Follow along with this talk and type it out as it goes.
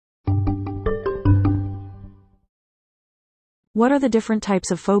What are the different types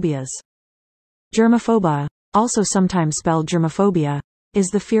of phobias? Germaphobia, also sometimes spelled germaphobia, is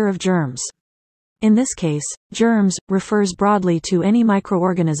the fear of germs. In this case, germs refers broadly to any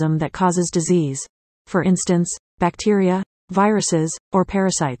microorganism that causes disease, for instance, bacteria, viruses, or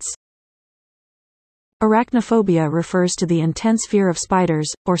parasites. Arachnophobia refers to the intense fear of spiders,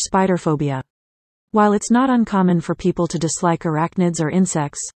 or spiderphobia. While it's not uncommon for people to dislike arachnids or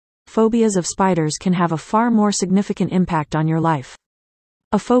insects, phobias of spiders can have a far more significant impact on your life.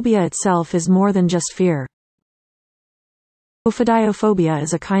 A phobia itself is more than just fear. Ophidiophobia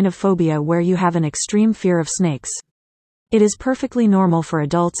is a kind of phobia where you have an extreme fear of snakes. It is perfectly normal for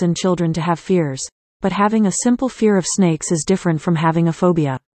adults and children to have fears, but having a simple fear of snakes is different from having a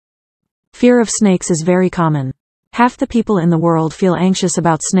phobia. Fear of snakes is very common. Half the people in the world feel anxious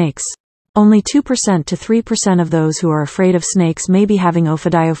about snakes. Only 2% to 3% of those who are afraid of snakes may be having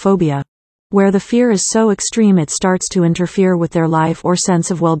ophidiophobia, where the fear is so extreme it starts to interfere with their life or sense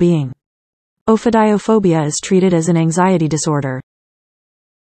of well-being. Ophidiophobia is treated as an anxiety disorder.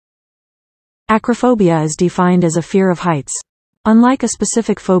 Acrophobia is defined as a fear of heights. Unlike a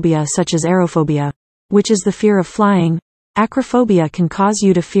specific phobia such as aerophobia, which is the fear of flying, acrophobia can cause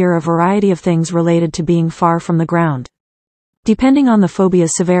you to fear a variety of things related to being far from the ground. Depending on the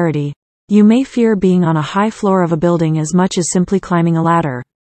phobia's severity, you may fear being on a high floor of a building as much as simply climbing a ladder.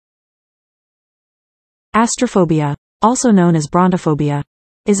 Astraphobia, also known as brontophobia,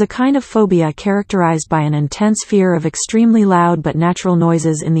 is a kind of phobia characterized by an intense fear of extremely loud but natural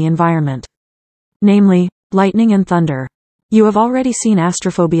noises in the environment. Namely, lightning and thunder. You have already seen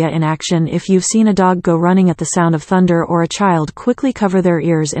Astraphobia in action if you've seen a dog go running at the sound of thunder or a child quickly cover their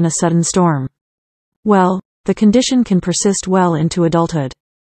ears in a sudden storm. Well, the condition can persist well into adulthood.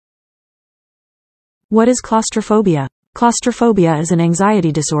 What is claustrophobia? Claustrophobia is an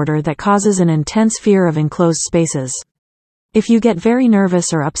anxiety disorder that causes an intense fear of enclosed spaces. If you get very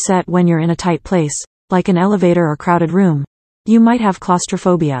nervous or upset when you're in a tight place, like an elevator or crowded room, you might have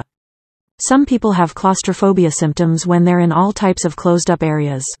claustrophobia. Some people have claustrophobia symptoms when they're in all types of closed-up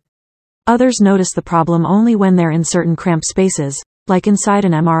areas. Others notice the problem only when they're in certain cramped spaces, like inside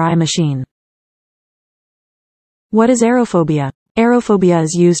an MRI machine. What is aerophobia? Aerophobia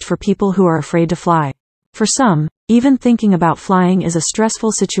is used for people who are afraid to fly. For some, even thinking about flying is a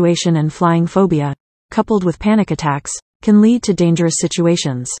stressful situation, and flying phobia, coupled with panic attacks, can lead to dangerous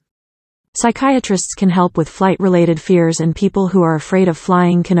situations. Psychiatrists can help with flight-related fears, and people who are afraid of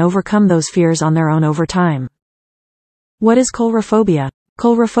flying can overcome those fears on their own over time. What is coulrophobia?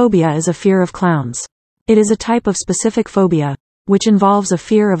 Coulrophobia is a fear of clowns. It is a type of specific phobia, which involves a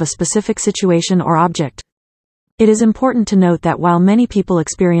fear of a specific situation or object. It is important to note that while many people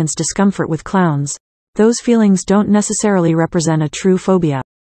experience discomfort with clowns, those feelings don't necessarily represent a true phobia.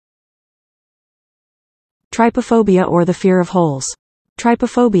 Trypophobia, or the fear of holes.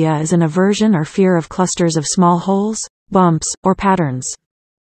 Trypophobia is an aversion or fear of clusters of small holes, bumps, or patterns.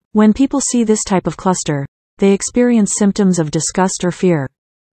 When people see this type of cluster, they experience symptoms of disgust or fear.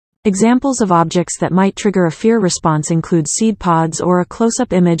 Examples of objects that might trigger a fear response include seed pods or a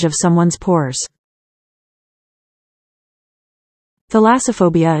close-up image of someone's pores.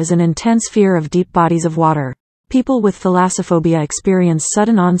 Thalassophobia is an intense fear of deep bodies of water. People with thalassophobia experience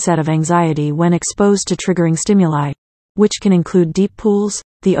sudden onset of anxiety when exposed to triggering stimuli, which can include deep pools,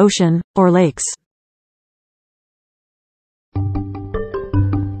 the ocean, or lakes.